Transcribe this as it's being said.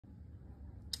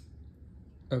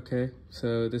Okay,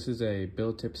 so this is a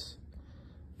build tips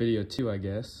video too, I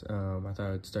guess. I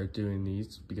thought I'd start doing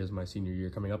these because my senior year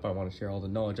coming up. I want to share all the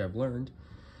knowledge I've learned.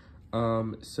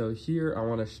 So here I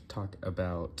want to talk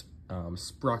about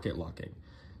sprocket locking.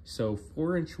 So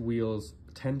 4-inch wheels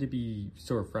tend to be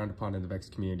sort of frowned upon in the Vex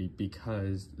community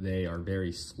because they are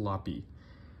very sloppy.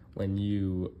 When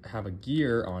you have a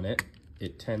gear on it,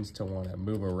 it tends to want to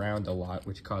move around a lot,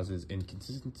 which causes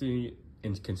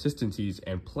inconsistencies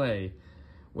and play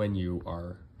when you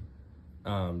are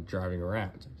driving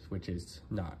around, which is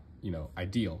not,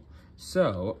 ideal.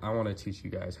 So I want to teach you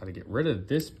guys how to get rid of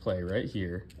this play right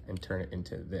here and turn it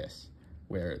into this,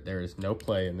 where there is no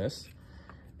play in this.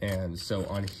 And so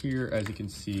on here, as you can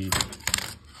see,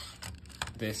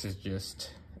 this is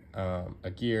just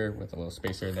a gear with a little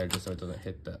spacer in there just so it doesn't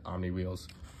hit the Omniwheels.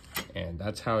 And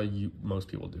that's how most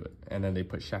people do it. And then they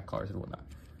put shaft collars and whatnot.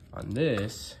 On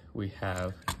this, we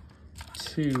have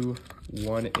two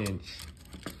 1-inch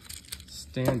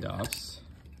standoffs,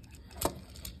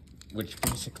 which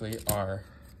basically are,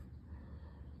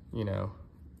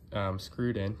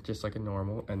 screwed in just like a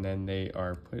normal, and then they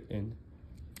are put in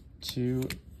to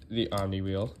the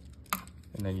Omniwheel,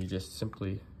 and then you just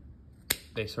simply,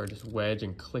 they sort of just wedge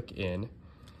and click in,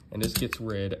 and this gets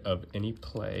rid of any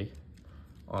play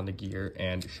on the gear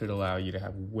and should allow you to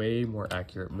have way more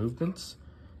accurate movements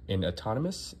in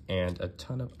autonomous and a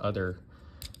ton of other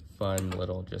fun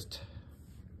little just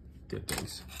good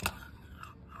things.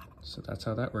 So that's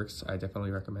how that works. I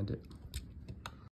definitely recommend it.